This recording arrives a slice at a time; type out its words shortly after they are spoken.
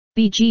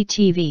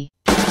BGTV.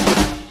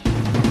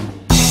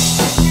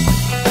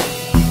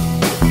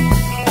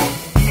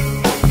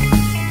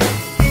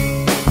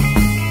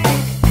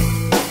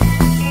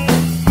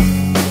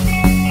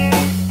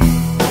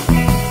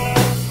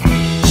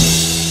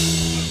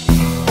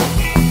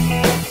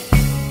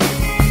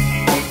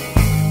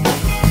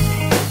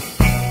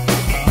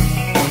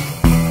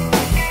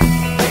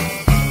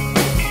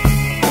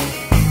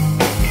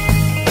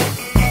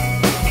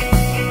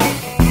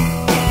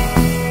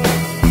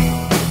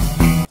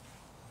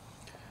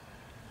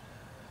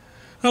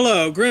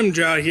 Hello,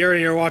 Grimjaw here.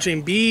 You're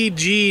watching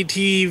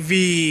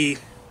BGTV.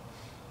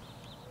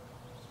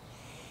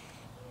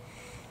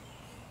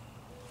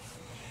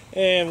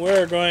 And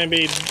we're going to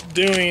be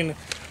doing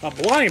a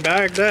blind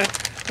bag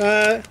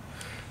that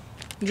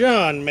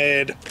John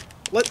made.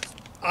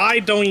 I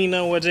don't even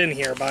know what's in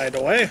here, by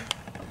the way.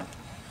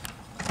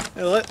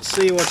 Let's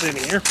see what's in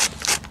here.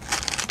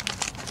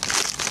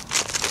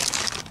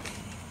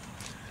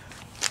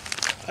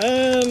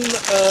 And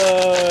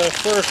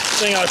first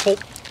thing I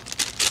pulled.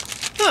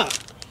 Huh.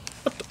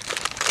 What the?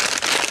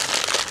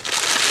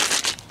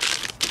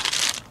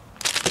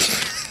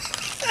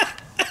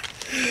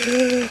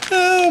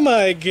 Oh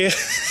my god.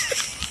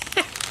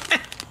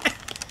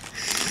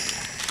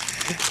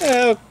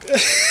 Oh.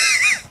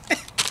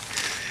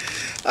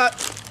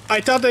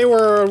 I thought they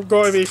were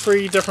going to be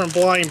 3 different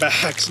blind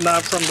bags,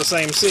 not from the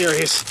same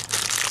series.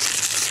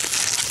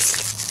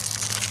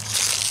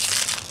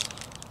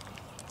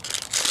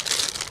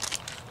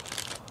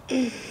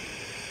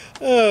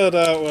 Oh,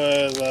 that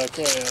was quite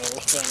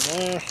a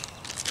thing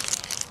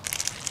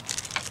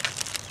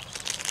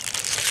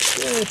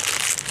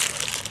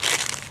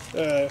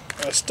there.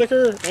 A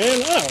sticker,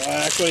 and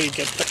I actually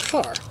get the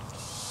car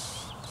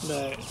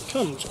that it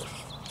comes with.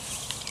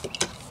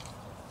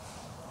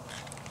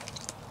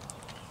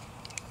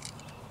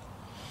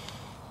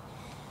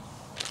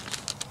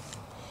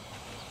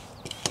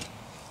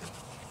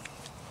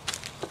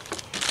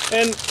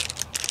 And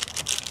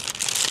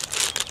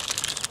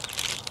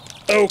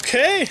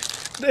okay.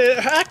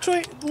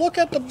 Actually, look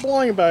at the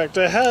blind bag.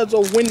 It has a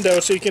window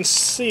so you can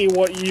see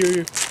what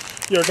you're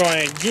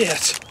going to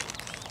get.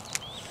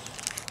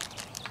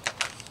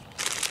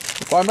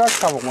 The blind bags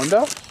have a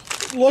window?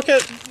 Look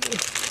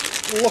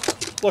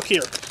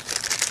here.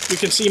 You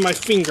can see my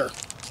finger.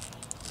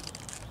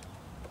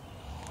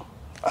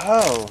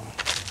 Oh,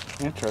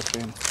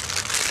 interesting.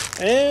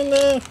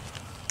 And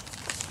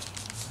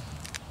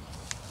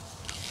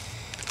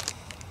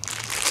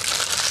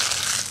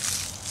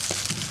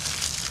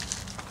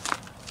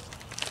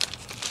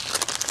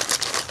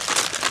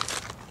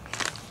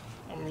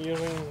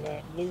using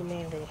that blue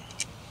magnet.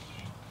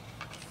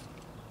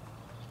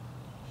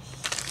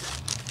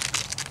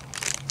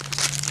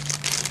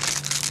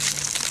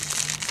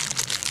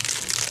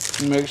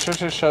 Make sure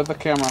to show the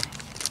camera.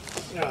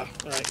 Ah,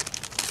 right.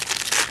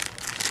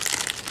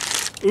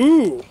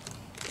 Ooh!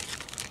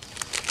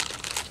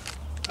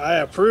 I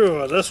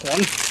approve of this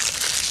one.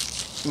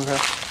 Okay.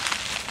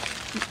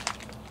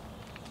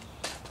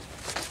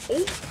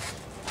 Oh.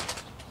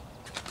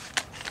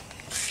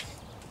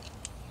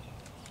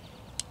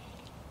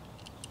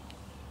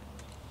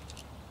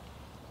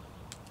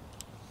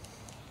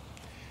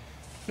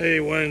 Maybe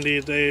one of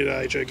these days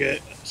I should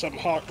get some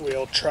Hot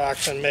Wheel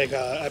tracks and make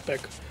a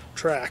epic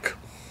track.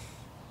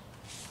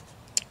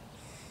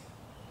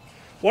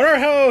 Wonder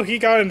how he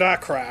got in that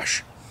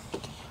crash.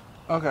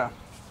 Okay.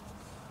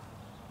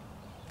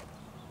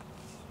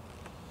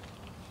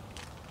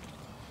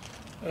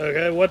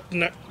 Okay, what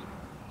ne-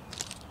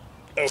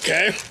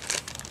 Okay.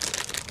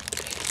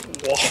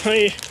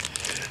 Why?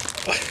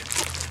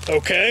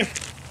 Okay.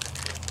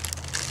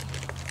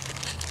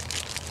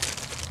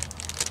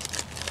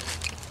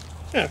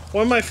 Yeah,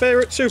 one of my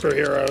favorite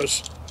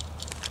superheroes.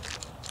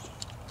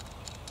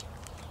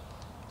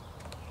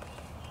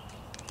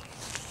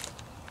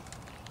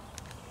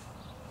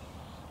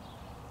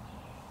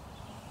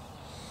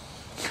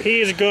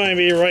 He's going to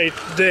be right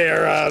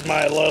there,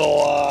 my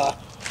little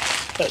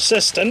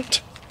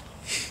assistant.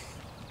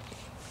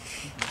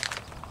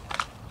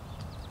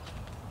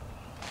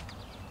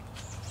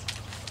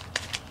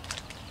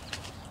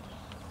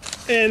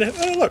 And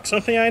oh, look,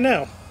 something I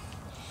know.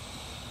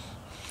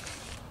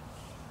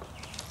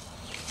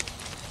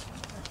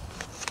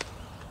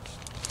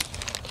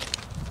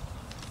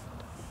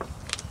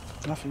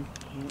 Nothing.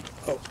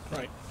 Oh,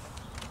 right.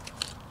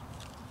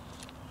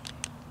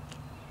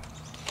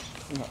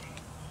 No.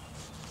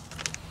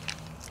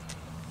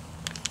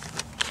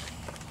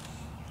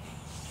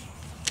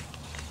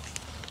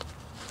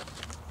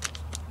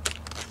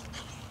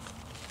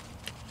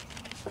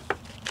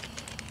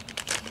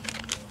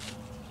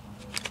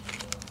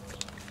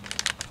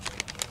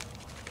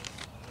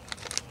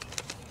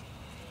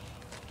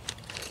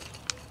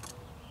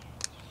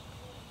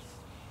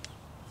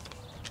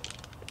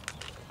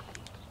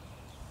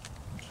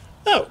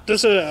 Oh,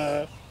 this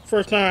is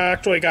first time I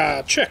actually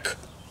got a chick.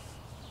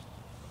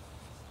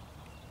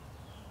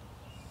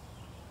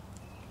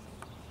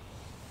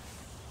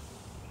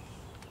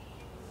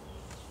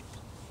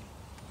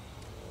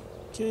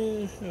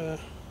 Okay.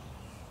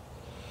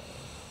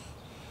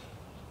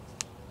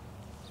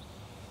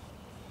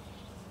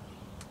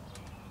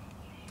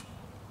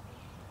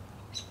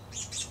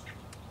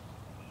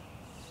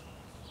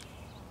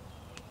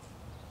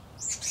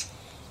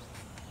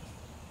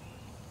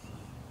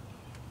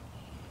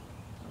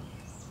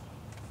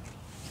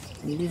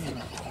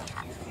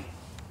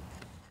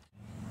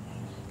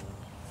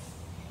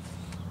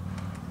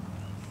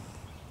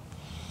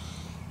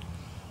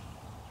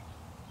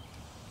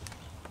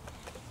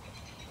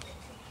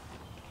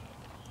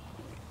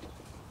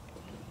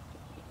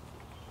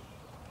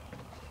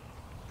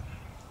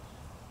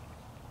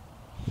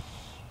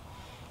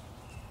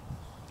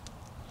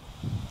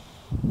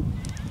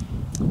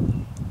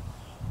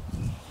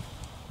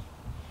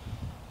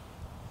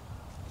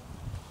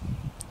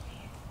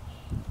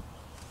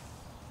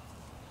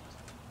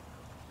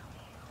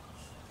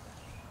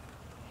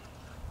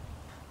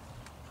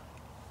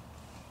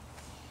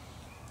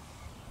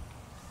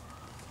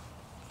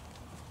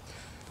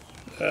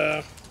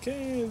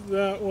 Okay,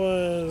 that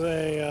was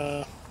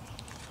a,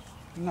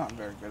 I'm not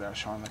very good at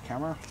showing the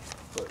camera,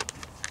 but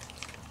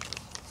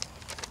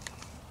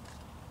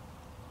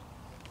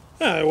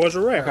it was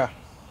a rare. okay.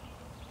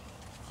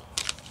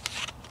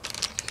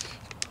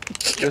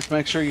 Just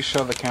make sure you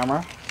show the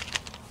camera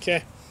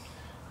Okay.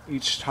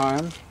 each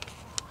time.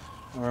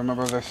 And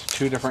remember, there's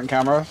 2 different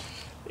cameras.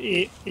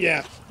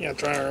 Yeah, trying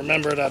to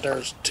remember that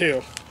there's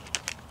 2.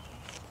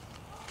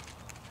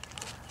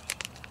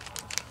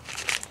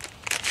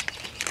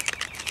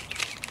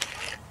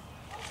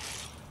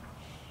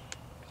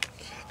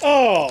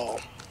 Oh!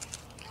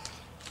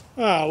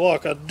 Ah,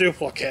 look, a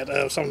duplicate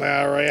of something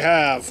I already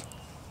have.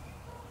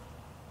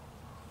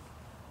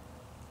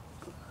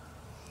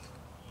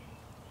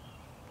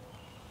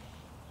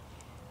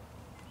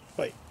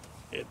 Wait,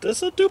 is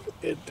this a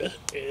duplicate? Yeah,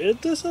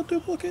 it is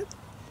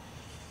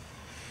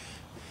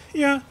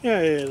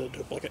a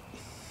duplicate.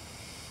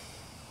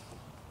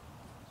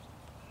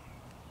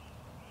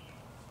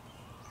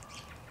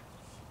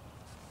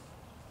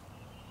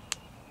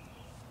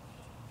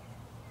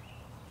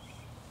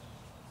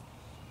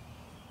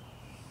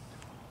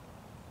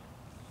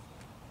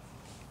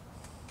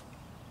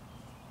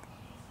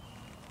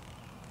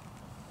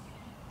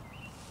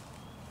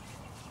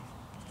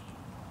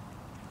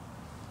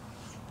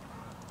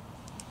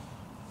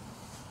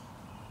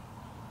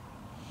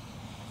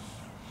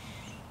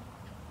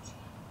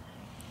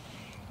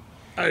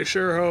 I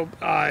sure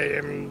hope I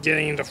am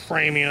getting the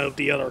framing of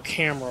the other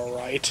camera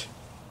right.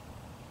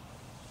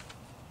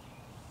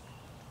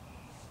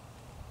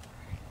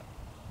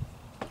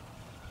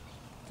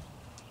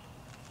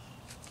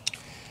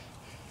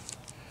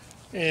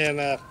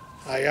 And I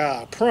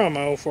got a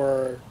promo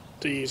for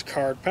these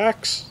card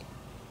packs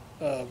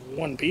of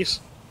One Piece.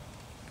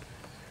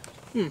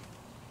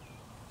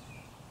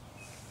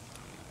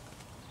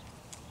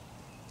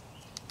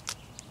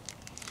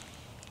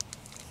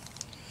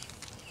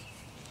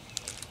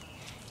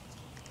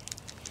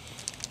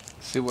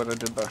 See what I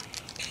did there.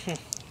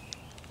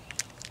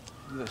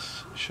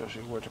 This shows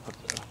you where to put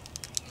the...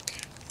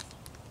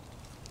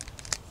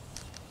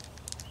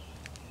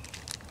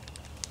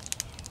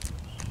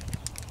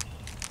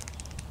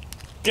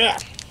 Yeah.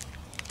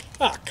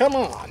 Ah, come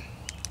on.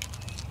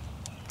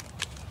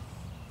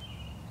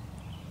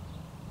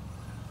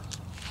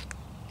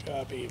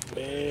 Gotta be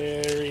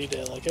very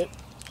delicate.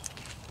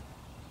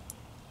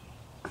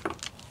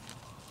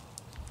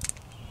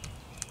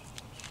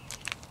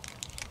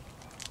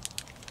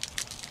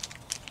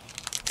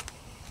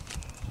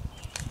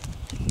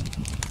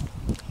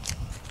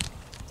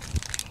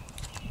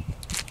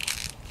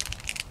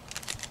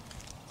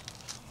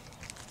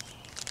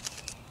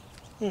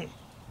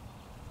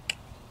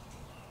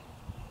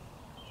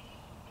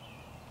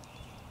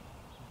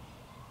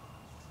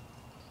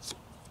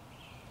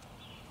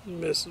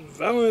 Miss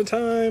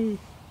Valentine.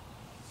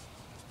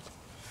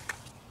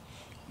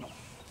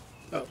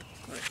 Oh,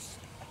 right.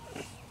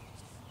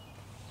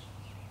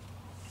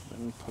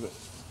 Then put it...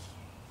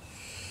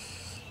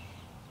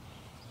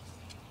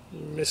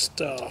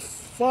 Mr.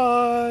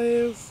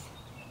 5.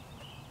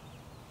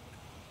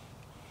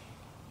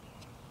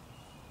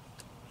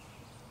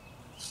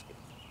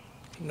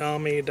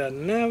 Nami the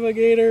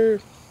Navigator.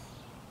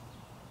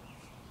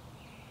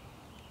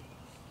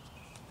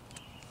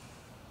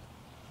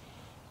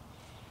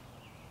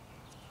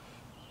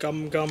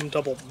 Gum Gum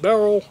Double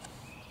Barrel.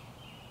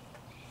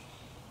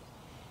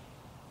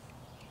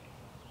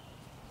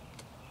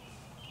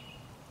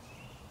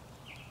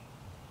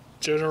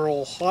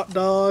 General Hot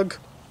Dog.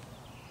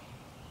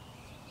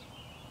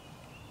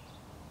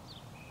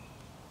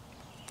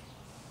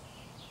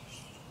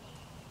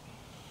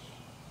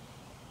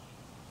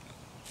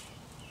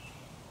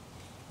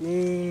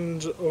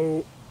 Wounds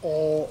all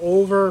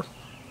over.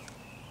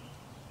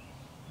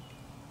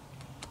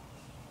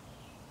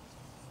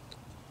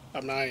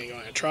 I'm not even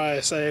going to try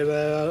to say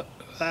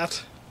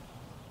that.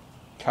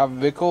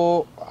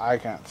 Cavicle, I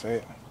can't say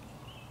it.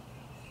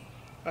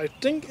 I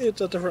think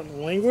it's a different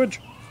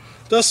language.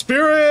 The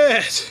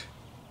Spirit!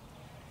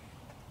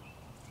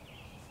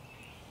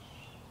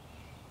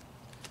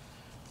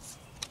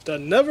 The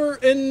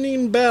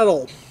never-ending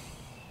battle.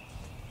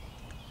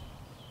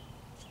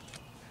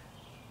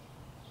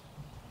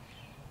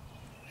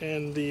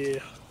 And the,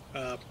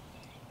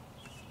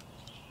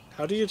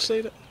 how do you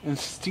say that?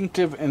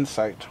 Instinctive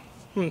insight.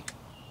 Now,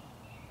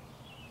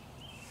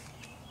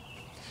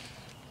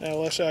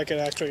 let's say I could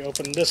actually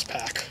open this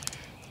pack.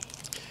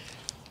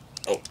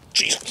 Oh,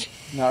 Jesus.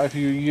 Now, if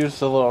you use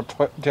the little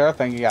dare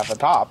thingy at the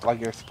top,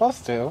 like you're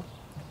supposed to.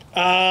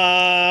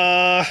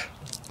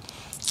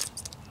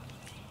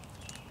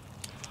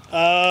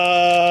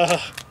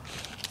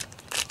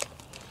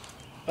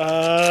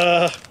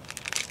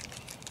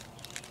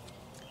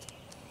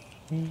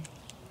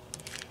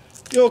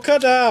 You'll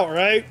cut that out,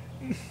 right?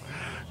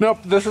 Nope,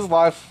 this is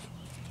live.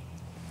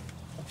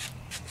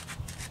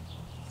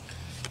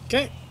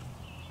 Okay.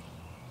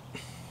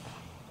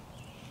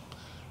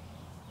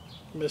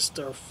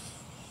 Mr.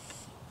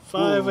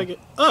 Five, I get.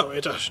 Oh,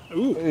 it does.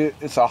 Ooh.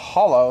 It's a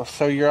hollow,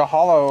 so your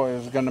hollow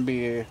is going to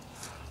be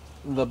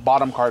the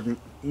bottom card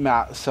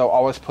mat. So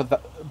always put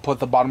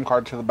the bottom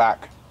card to the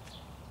back.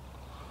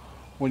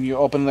 When you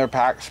open their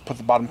packs, put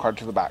the bottom card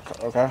to the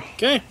back. Okay.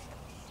 Okay.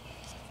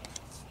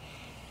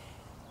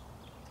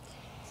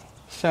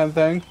 Same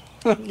thing.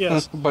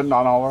 Yes. But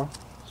not hollow.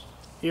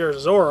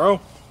 Here's Zorro.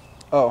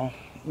 Oh,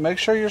 make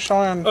sure you're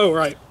showing. Oh,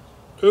 right.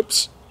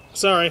 Oops.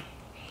 Sorry.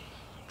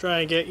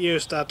 Trying to get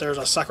used that there's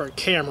a second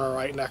camera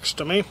right next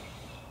to me.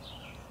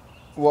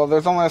 Well,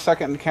 there's only a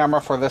second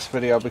camera for this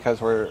video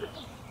because we're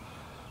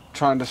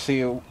trying to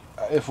see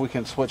if we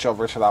can switch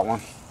over to that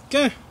one.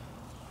 Okay.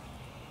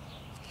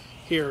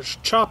 Here's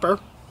Chopper.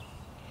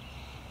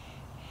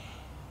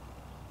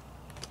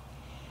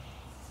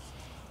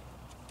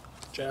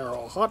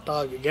 General Hot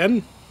Dog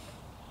again.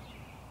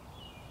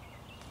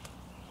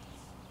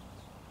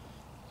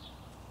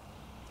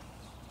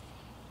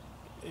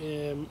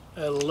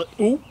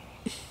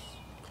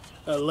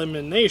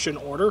 Elimination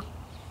Order.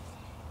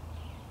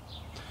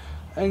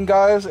 And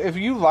guys, if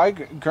you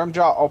like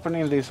Grimjaw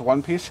opening these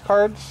One Piece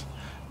cards,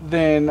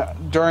 then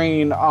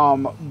during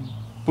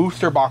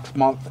Booster Box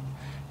Month,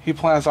 he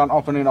plans on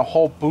opening a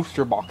whole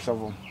booster box of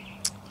them.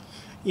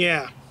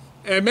 Yeah.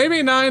 And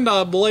maybe not in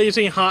the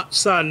blazing hot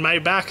sun. My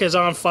back is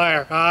on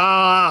fire.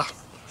 Ah.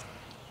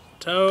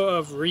 Toe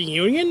of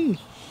Reunion?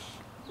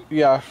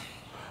 Yeah.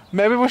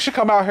 Maybe we should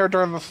come out here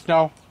during the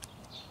snow.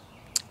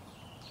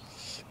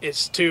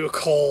 It's too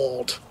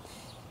cold.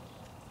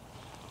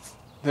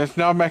 There's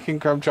no making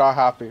Grimjaw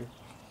happy.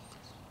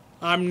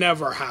 I'm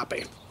never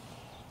happy.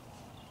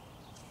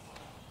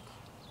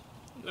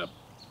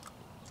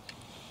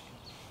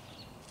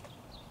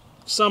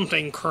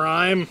 Something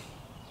crime.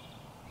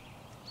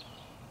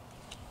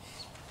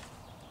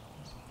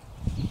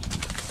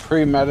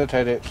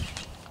 Premeditated.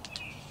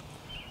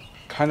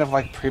 Kind of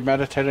like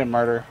premeditated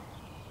murder.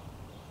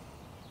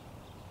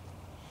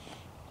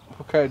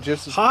 Okay,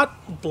 just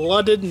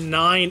Hot-blooded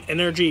 9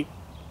 energy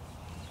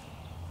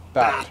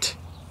bat.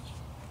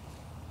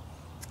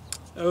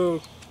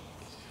 Oh.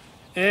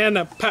 And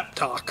a pep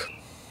talk.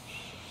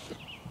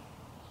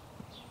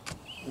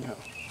 Yeah.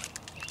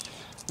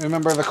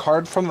 Remember the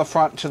card from the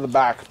front to the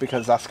back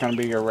because that's going to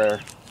be your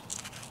rare.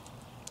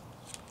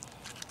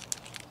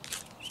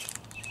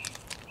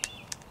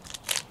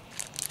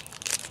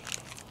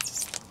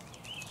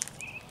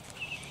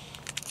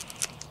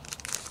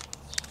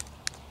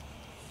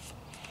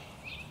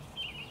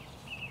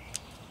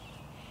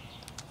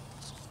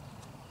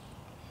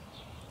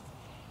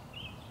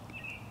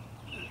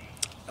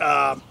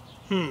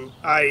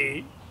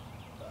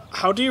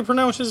 How do you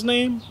pronounce his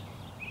name?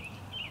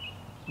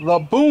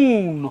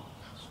 Laboon!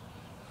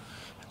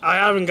 I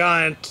haven't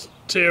gotten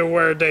to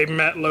where they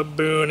met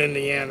Laboon in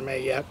the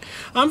anime yet.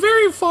 I'm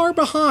very far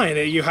behind,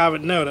 if you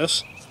haven't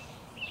noticed.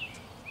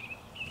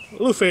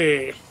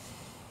 Luffy.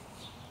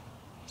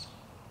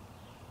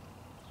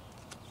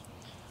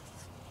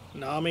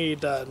 Nami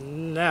the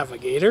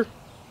Navigator.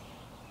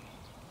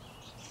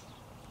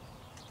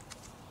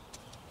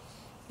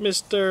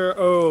 Mr.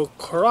 O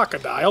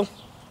Crocodile.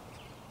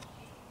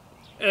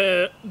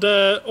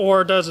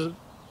 Or does it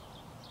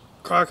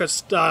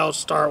crocodile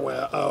start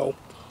with O?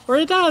 Or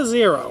is that a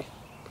 0?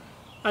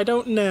 I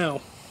don't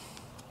know.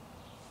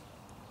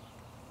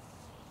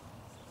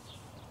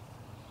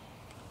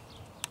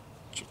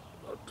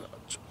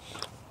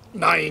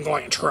 Not even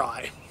going to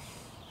try.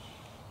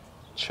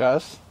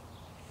 Chess?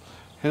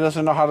 He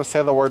doesn't know how to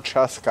say the word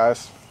chess,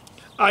 guys.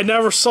 I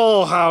never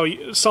saw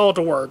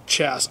the word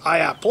chess. I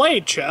have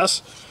played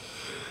chess.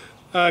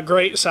 A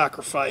great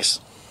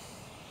sacrifice.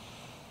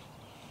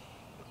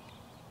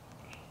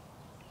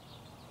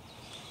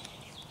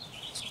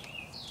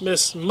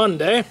 Miss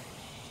Monday.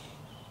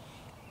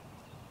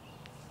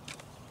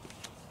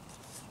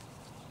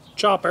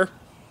 Chopper.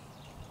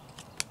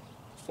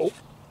 Oh.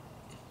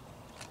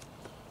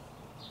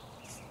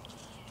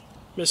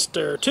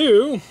 Mr.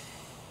 2.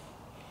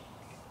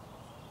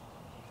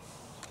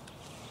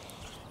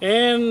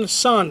 And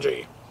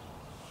Sanji.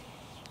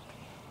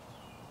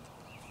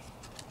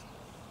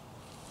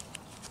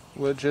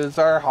 Which is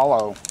our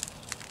hollow.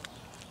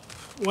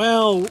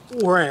 Well,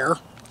 rare.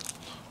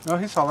 No,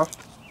 he's hollow.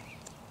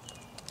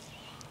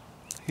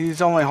 He's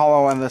only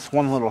hollow in this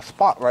one little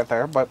spot right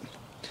there, but...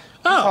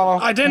 Oh, hollow.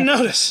 I didn't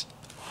notice.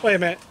 Wait a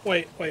minute.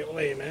 Wait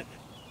a minute.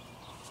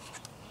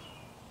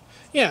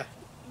 Yeah,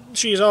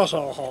 she's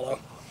also hollow.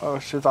 Oh,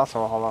 she's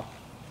also a hollow.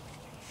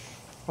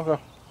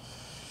 Okay.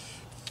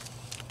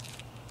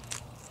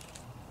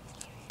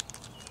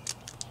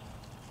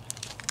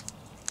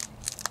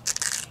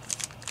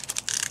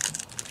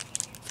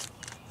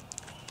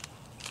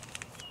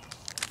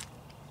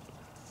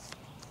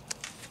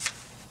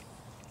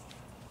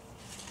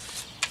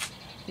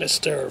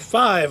 Mr.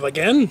 5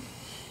 again.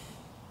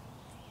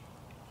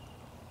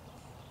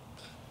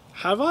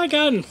 Have I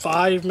gotten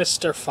 5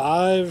 Mr.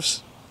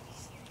 5s?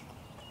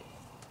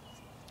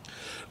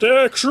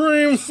 The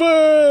Extreme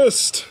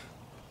Fist!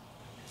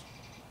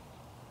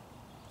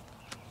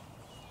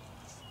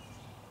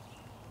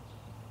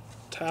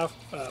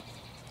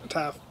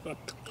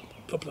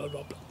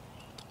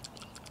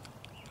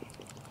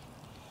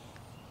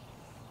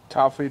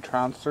 Toffee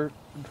transfer,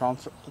 blah,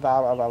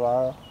 blah, blah,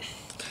 blah.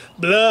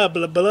 Blah,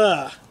 blah,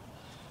 blah.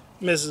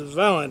 Mrs.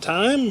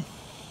 Valentine.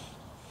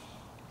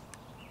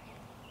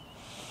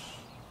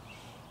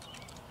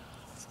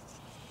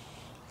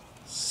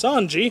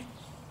 Sanji.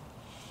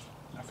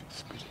 If you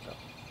speed it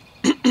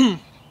up.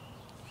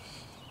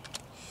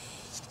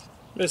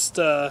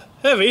 Mr.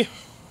 Heavy.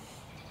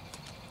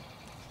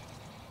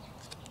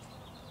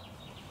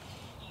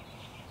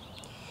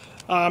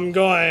 I'm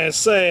going to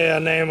say a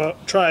name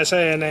of, try to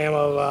say a name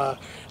of a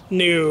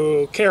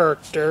new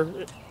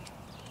character.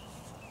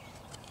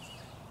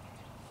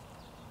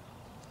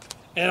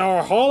 And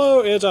our hollow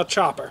is a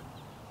Chopper.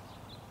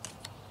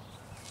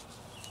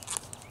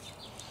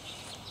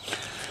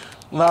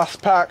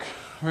 Last pack.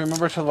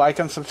 Remember to like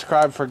and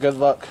subscribe for good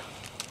luck.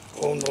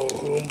 Oh no,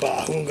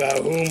 hoomba, hoonga,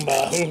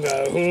 hoomba,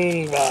 hoonga,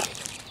 hoomba.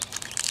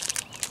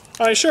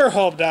 I sure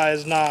hope that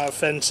is not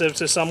offensive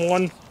to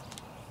someone.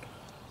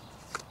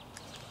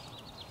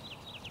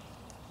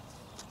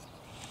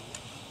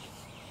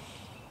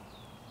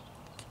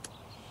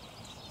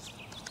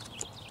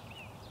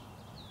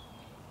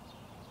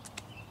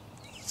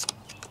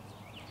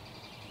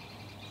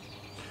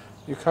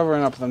 You're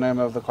covering up the name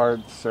of the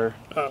card, sir.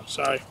 Oh,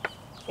 sorry.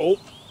 Oh,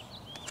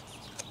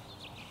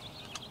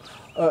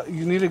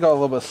 You need to go a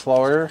little bit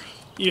slower.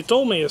 you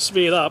told me to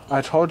speed up.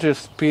 I told you to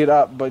speed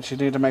up, but you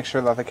need to make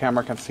sure that the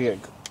camera can see it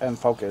and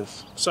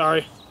focus.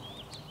 Sorry.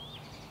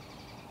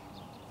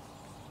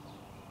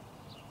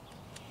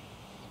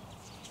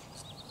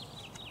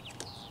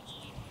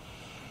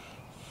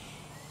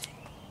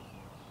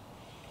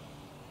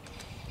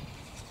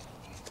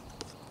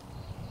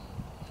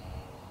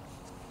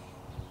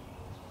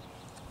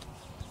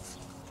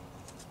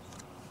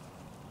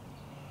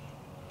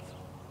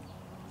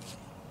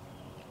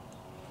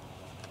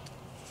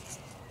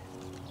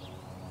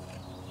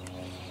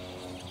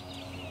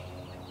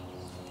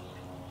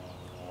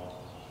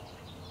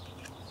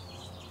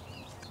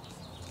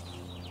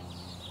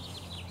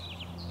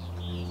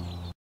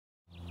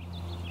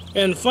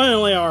 And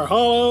finally, our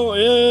hollow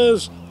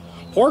is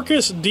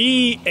Porcus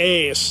D.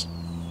 Ace.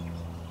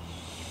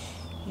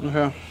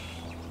 Okay.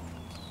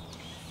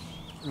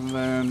 And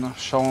then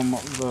show them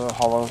the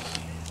hollows.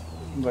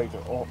 Like,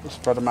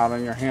 spread them out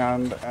in your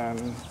hand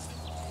and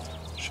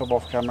show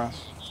both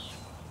cameras.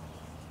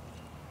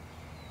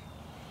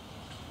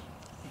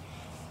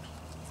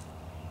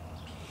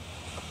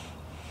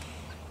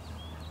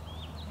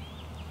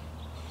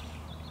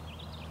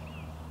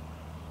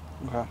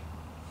 Okay.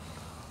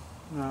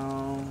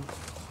 Now...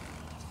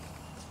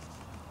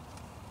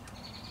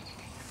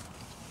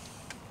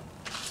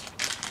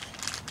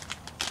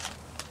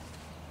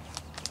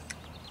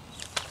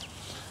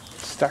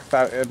 stack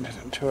that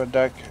into a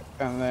deck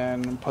and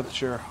then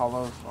put your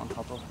hollows on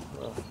top of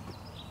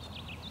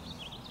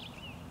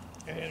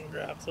And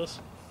grab this.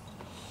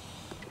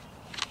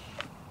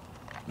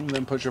 and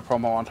then put your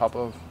promo on top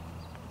of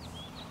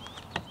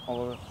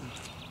all of it.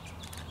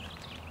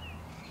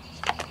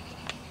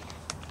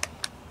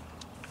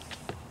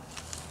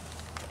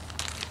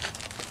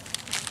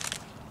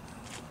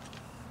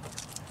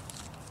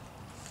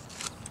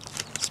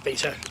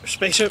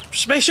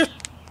 Spaceship!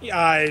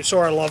 I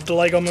sort of love the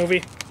Lego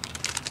movie.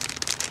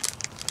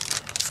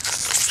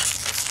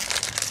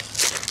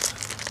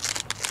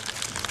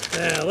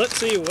 Now, let's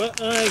see what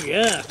I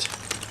got.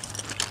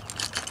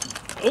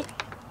 Oh.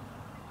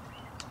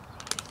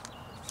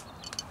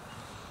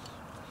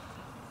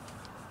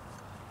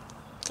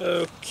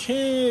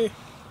 Okay.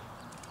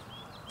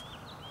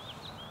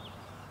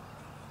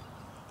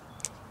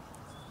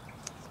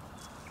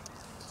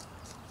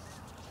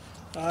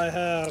 I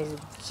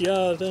have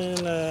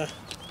gotten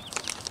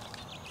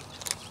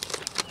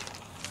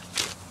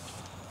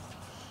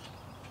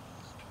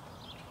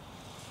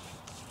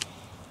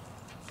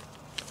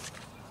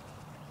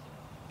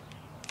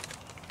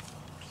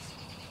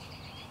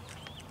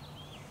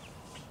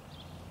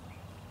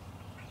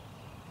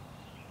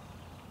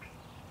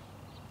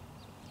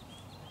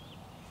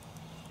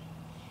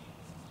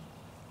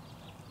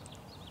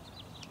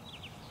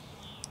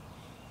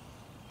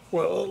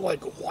well,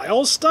 like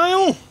wild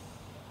style?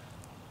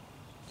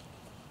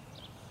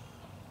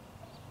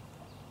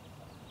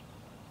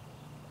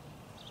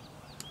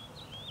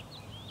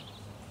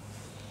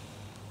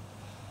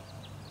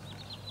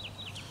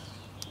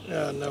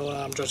 know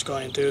I'm just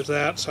going to do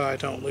that so I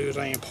don't lose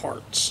any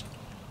parts.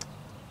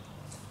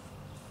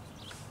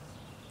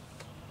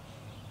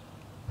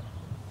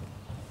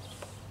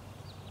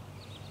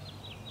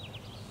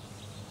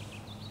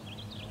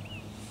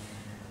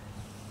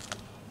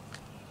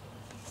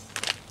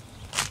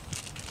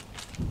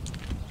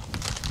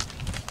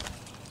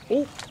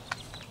 Oh.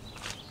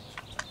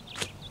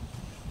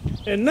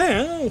 And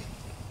now,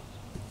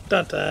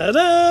 da da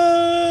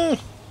da,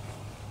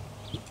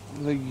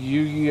 the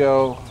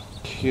Yu-Gi-Oh!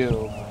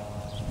 Cube.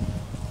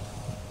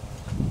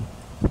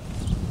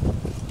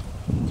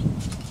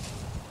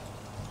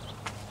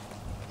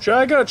 Should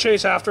I go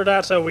chase after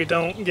that so we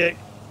don't get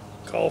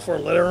called for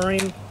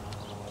littering?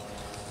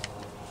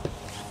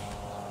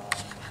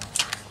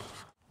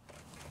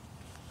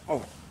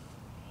 Oh.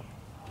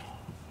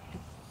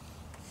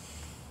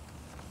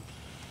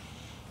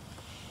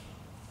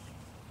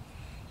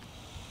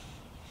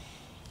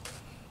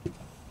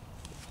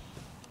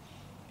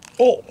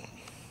 Oh.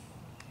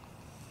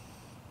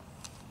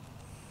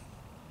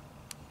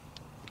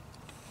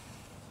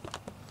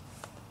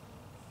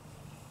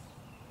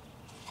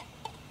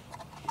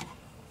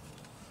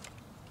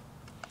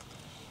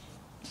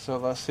 So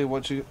let's see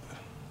what your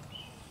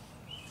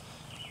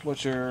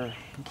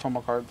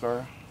promo cards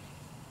are.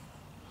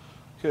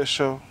 Okay,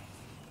 show.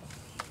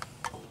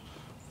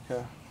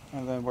 Okay,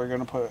 and then we're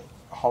gonna put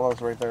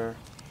hollows right there.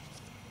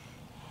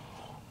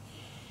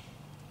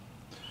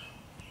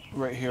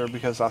 Right here,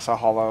 because that's a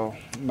hollow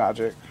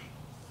magic.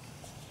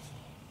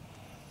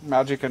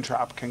 Magic and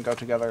trap can go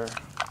together,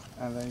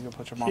 and then you can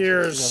put your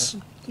monsters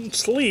together. Here's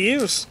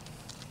sleeves.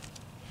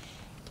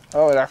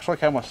 Oh, it actually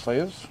came with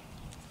sleeves?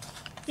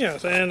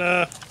 Yes, and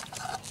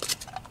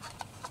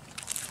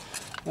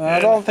I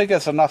don't think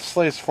it's enough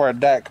sleeves for a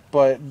deck,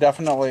 but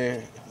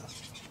definitely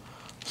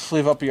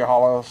sleeve up your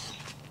hollows.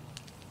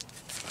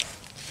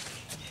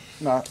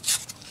 No,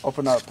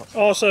 open up.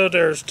 Also,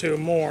 there's two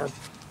more.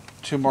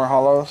 Two more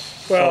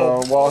hollows.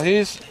 Well, so while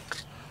he's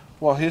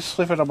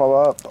sleeving them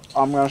all up,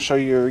 I'm gonna show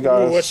you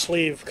guys. What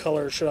sleeve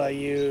color should I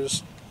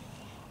use?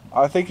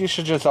 I think you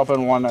should just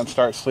open one and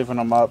start sleeving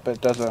them up.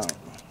 It doesn't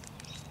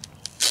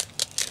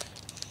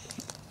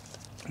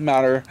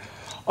matter.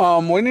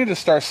 We need to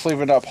start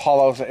sleeving up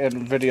hollows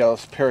in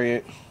videos,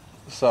 period.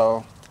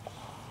 So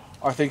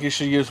I think you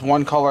should use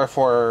one color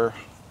for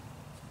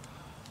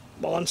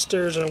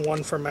monsters and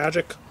one for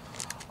magic.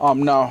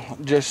 No,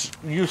 just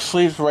use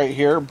sleeves right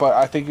here, but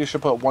I think you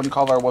should put one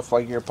color with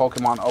like your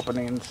Pokemon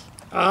openings.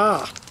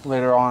 Ah.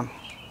 Later on.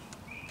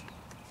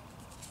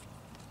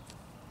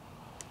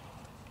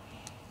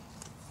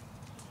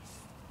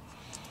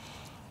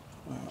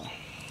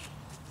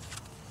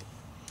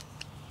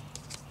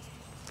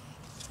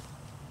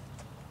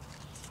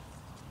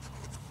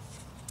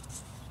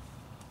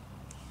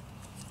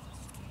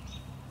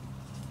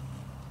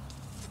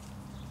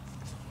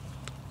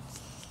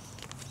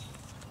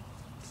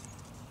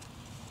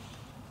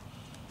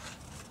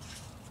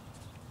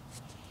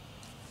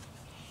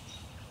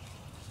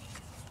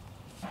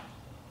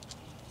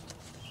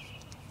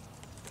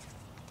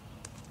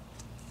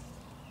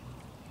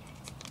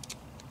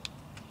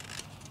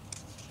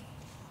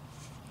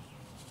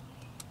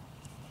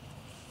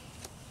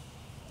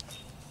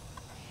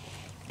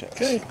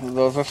 Okay.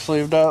 Those are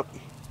sleeved up.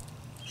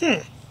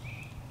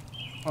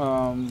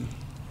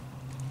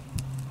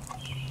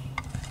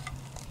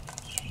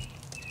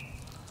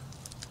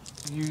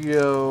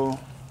 Yu-Gi-Oh!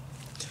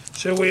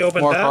 Should we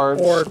open More that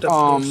cards. or the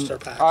booster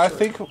pack? I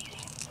think.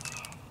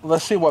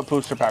 Let's see what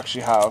booster packs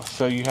you have.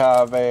 So you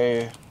have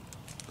a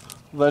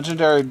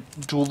legendary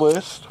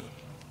duelist,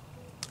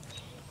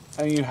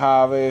 and you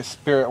have a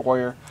spirit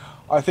warrior.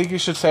 I think you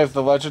should save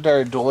the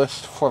legendary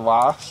duelist for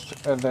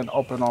last, and then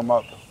open them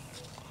up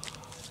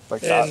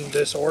like that. In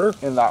this order?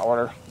 In that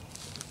order.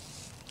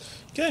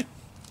 Okay.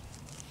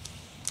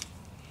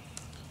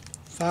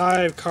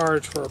 5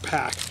 cards per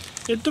pack.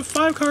 Is the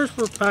 5 cards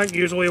per pack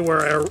usually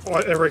where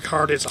every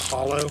card is a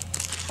hollow?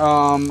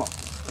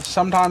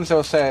 Sometimes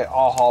it'll say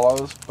all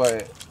hollows,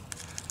 but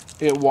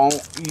it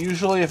won't.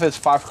 Usually if it's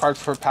 5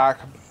 cards per pack,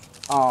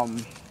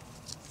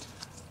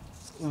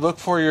 look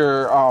for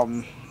your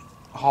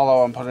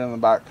hollow and put it in the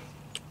back.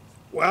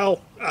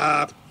 Well,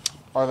 are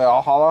they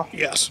all hollow?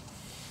 Yes.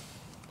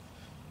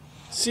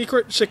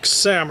 Secret Six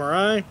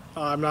Samurai.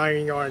 I'm not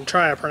even going to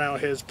try to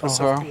pronounce his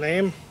specific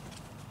name.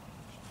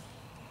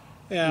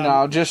 Yeah.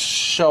 No, just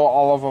show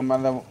all of them,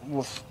 and then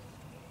we'll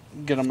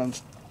get them in.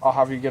 I'll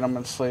have you get them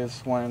in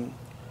sleeves when.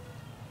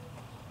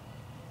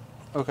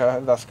 Okay,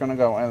 that's gonna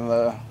go in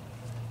the.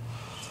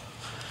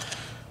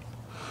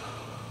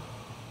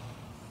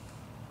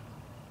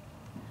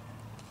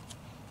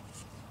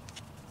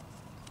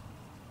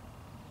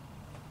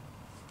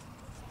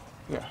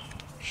 Yeah,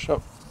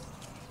 show.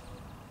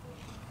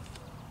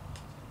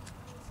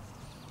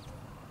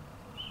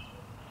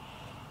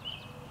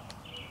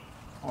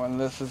 Oh, and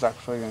this is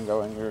actually going to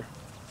go in your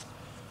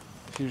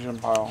fusion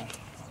pile.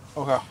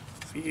 Okay.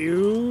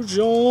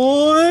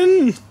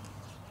 Fusion!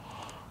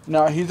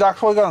 No, he's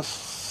actually going to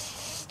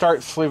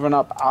start sleeving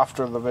up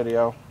after the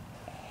video.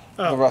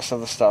 The rest of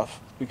the stuff.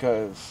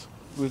 because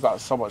we've got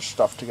so much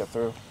stuff to get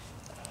through.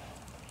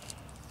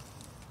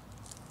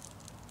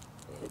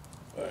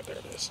 Oh, there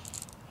it is.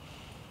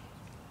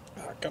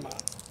 Ah, come on.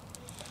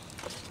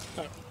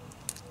 Oh.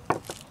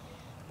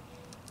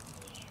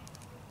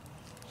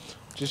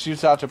 Just use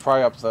that to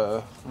pry up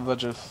the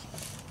juice.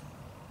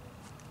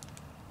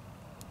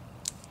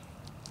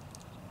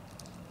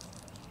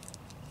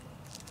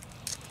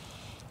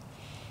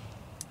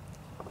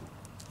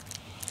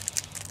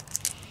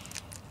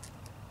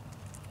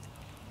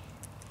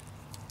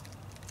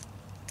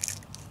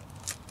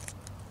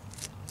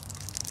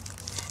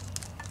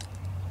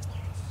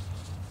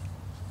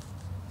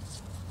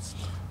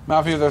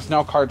 Matthew, there's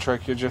no card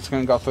trick. You're just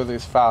going to go through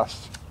these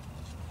fast.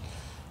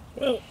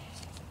 Well,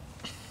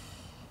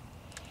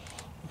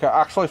 okay,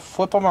 actually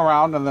flip them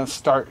around and then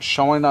start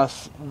showing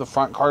us the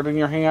front card in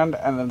your hand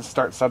and then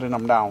start setting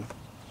them down.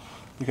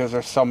 Because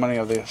there's so many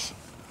of these.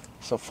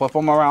 So flip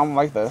them around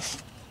like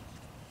this.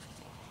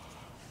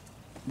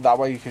 That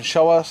way you can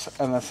show us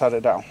and then set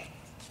it down.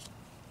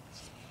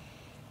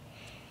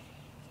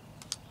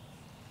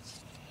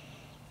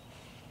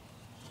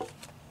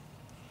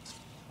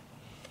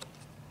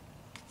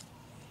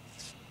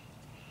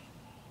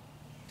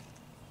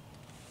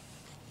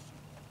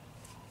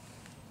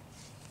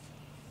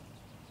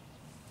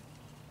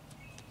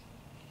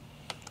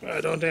 I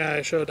don't think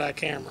I showed that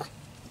camera.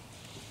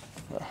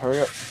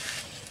 Hurry up.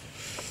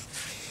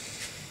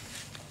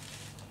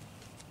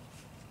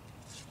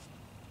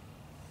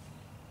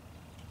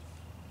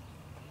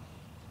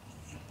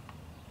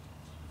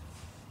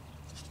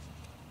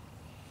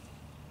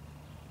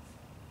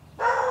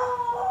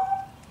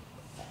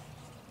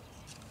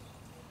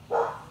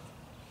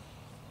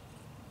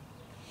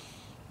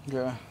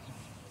 Yeah.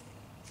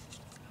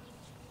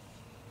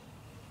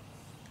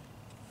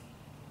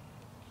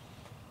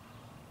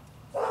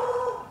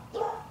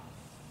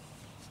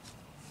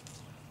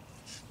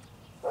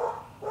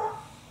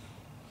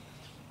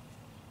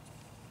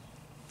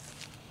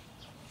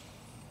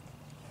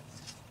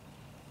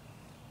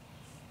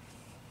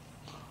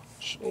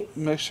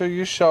 Make sure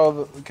you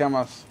show the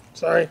cameras.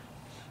 Sorry.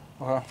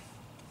 Okay.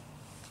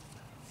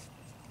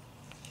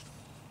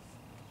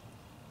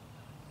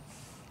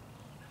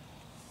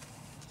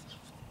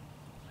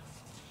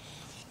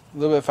 A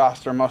little bit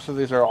faster. Most of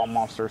these are all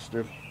monsters,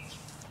 dude.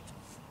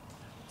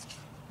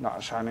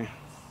 Not shiny.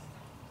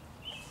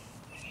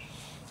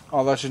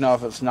 I'll let you know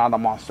if it's not a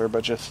monster,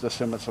 but just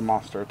assume it's a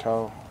monster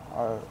till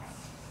I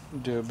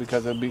do,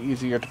 because it'd be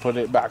easier to put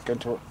it back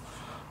into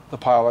the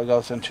pile it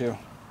goes into.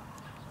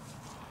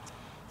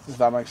 If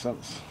that makes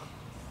sense.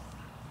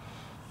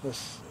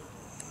 This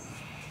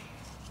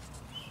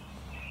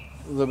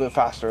a little bit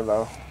faster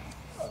though.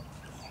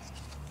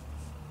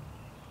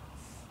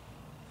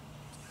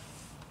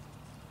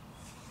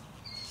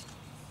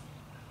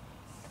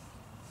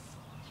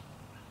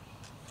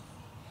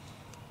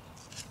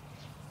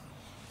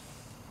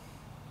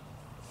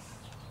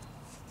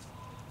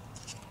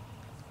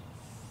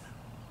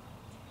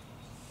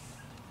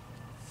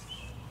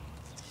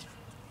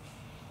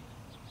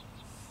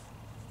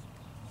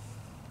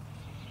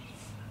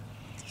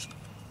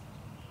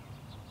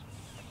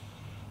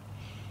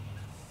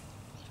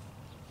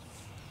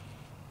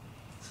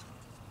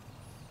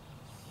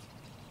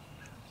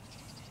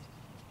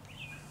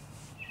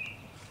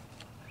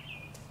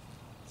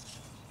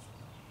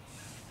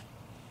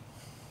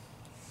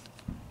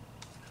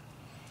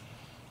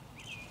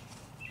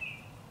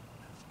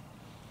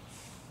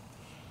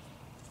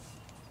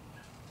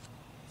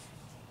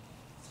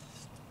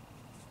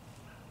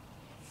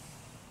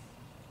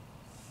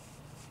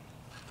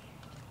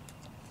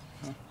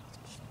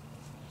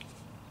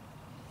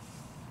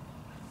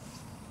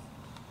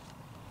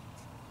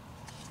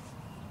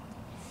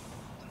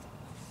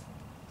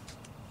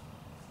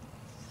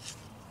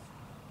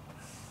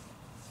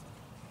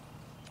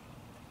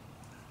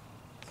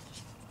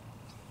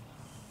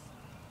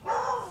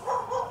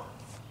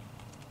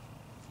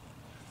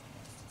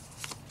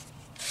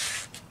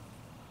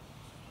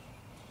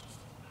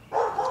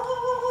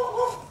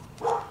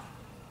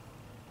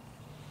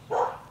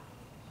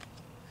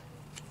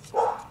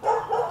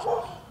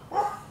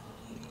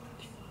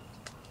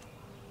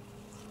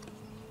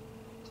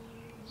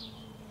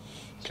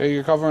 Okay,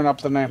 you're covering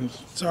up the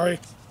names. Sorry.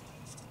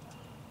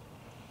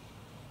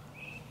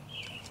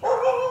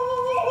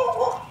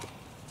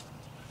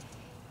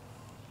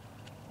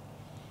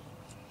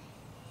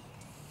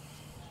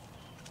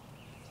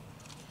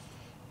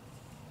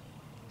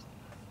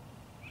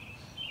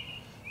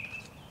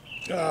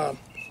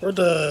 Where'd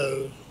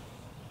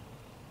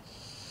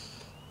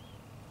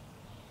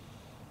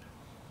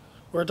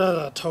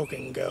the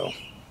token go?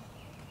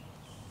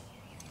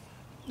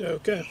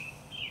 Okay.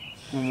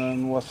 And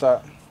then what's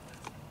that?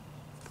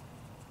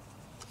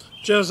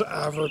 Just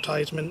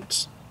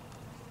advertisements.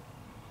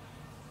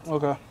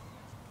 Okay.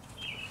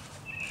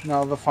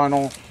 Now the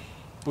final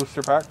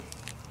booster pack.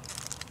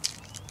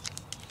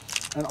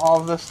 And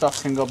all of this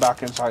stuff can go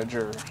back inside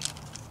your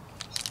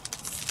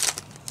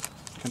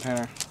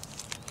container.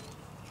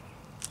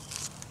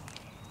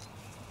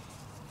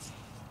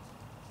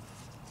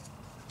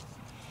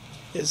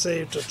 it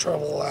saved the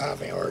trouble of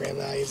having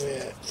organized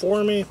it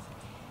for me.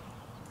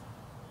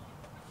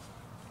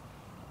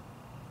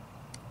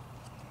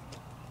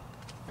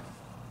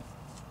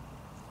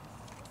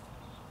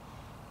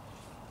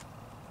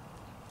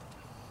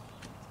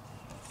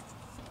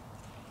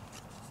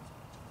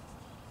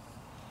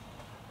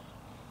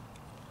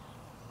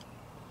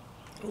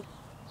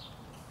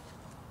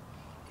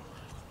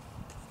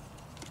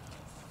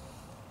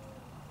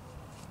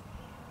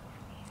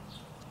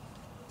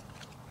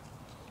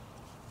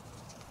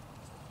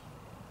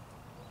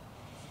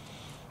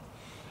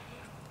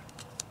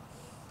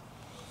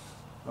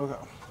 Okay.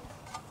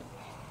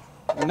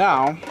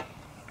 Now,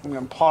 I'm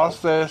going to pause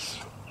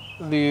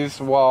these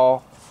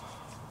while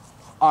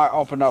I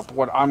open up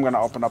what I'm going to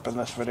open up in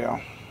this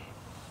video.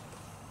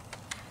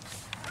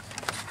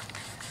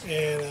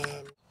 And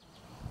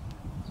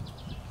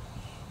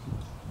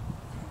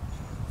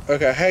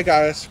Okay, hey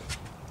guys.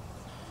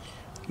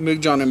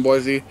 Big John in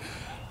Boise.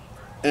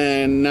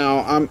 And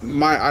now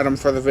my item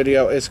for the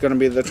video is going to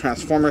be the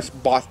Transformers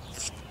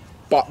bots.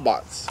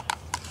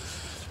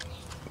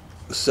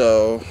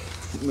 So,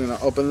 I'm going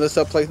to open this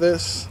up like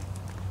this.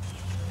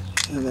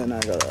 And then I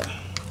gotta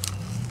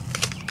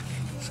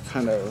just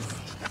kind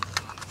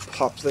of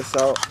pop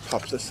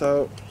this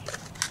out.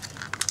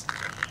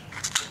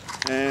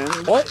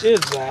 And what is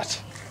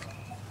that?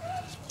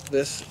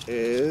 this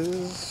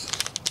is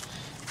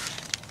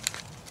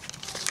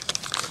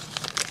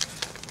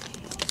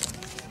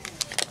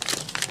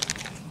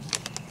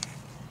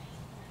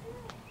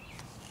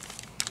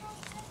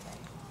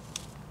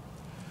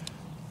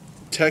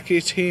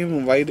Techie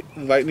Team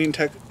Lightning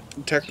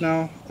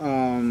Techno.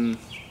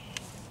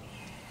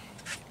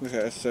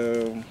 Okay,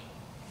 so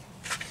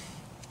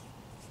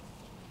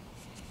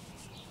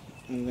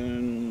and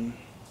then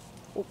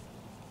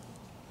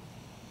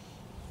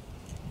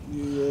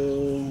you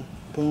go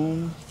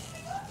boom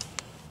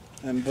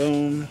and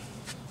boom,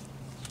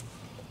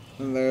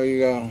 and there you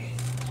go.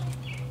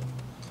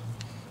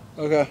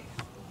 Okay,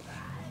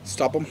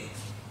 stop them.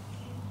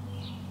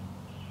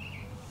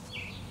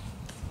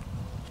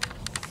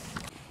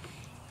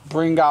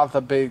 Bring out the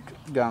big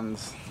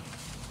guns.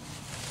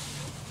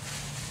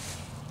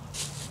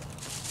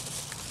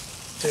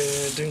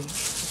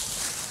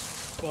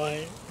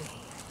 Like,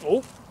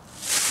 oh.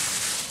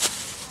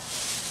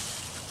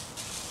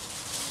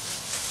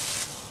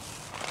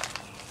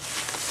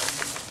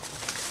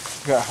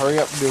 Okay, hurry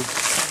up, dude.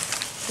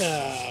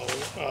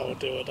 I'll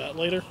deal with that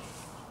later.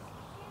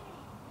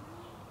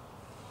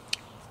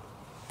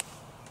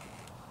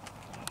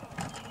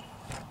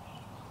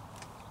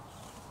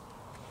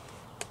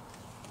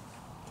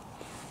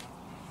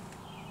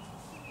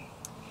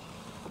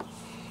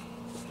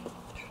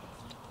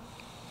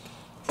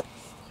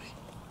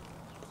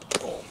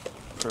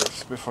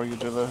 First, before you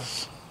do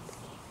this.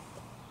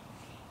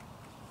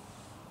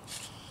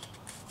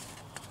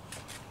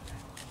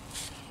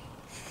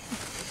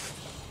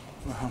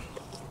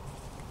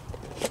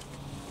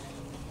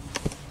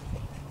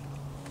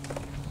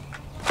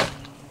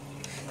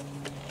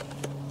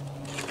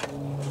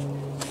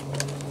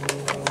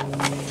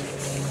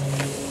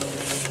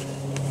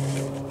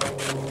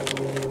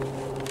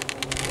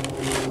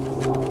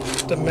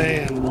 The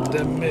man,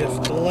 the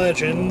myth, the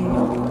legend.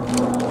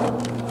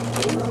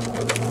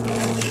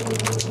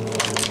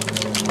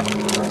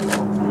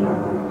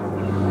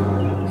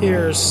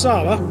 Here's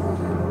Saba.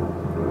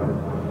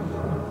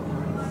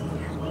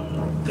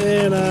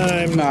 And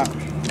I'm Not.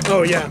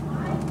 Oh, yeah.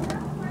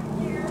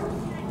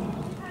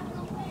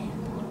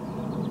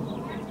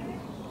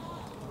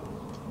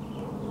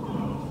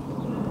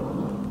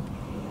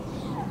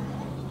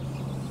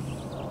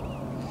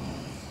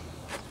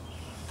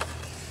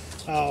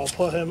 I'll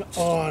put him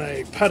on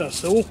a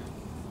pedestal.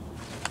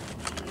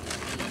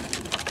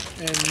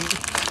 And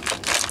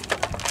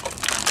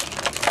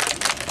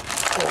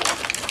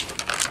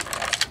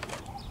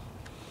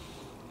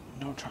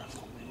No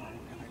transforming or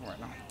anything right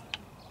now.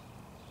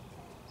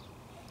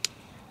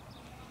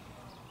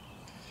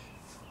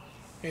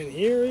 and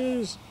here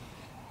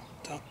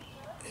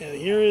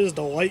is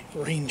the White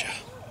Ranger.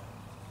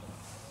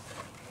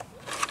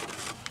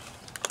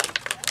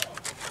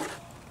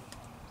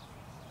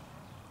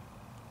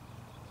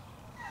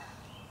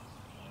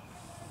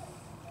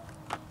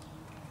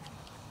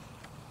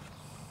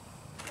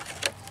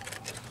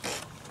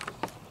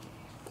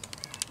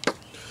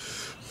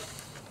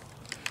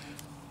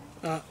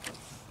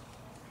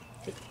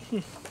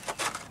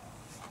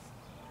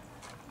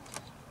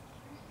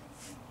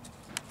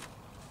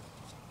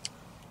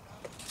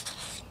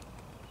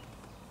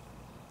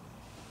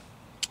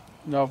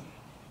 No.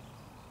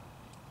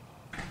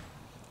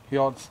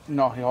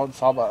 He holds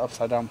Saba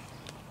upside down.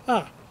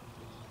 Ah.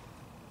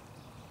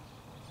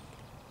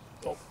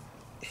 Oh.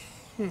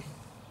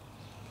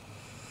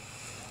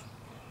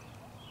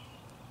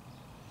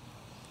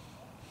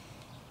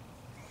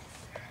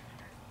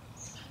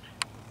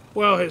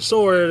 Well, his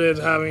sword is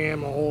having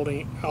him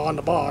holding on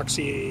the box.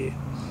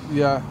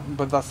 Yeah,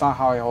 but that's not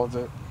how he holds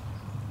it.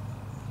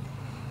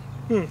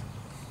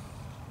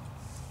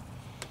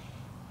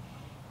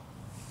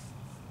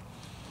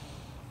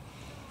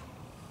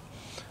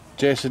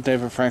 Jason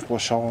David Frank will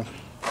show him.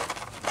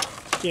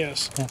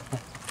 Yes.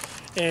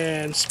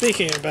 And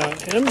speaking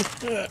about him,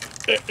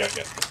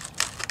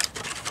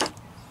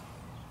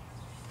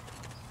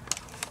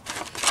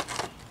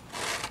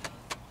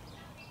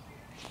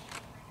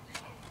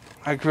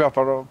 I grew up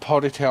on a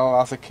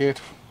ponytail as a kid.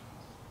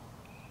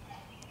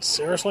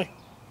 seriously?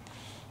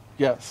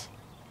 Yes.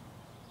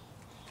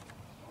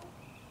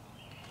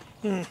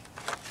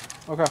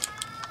 Okay.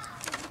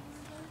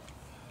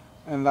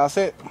 And that's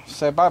it.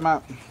 Say bye,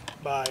 Matt.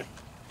 Bye.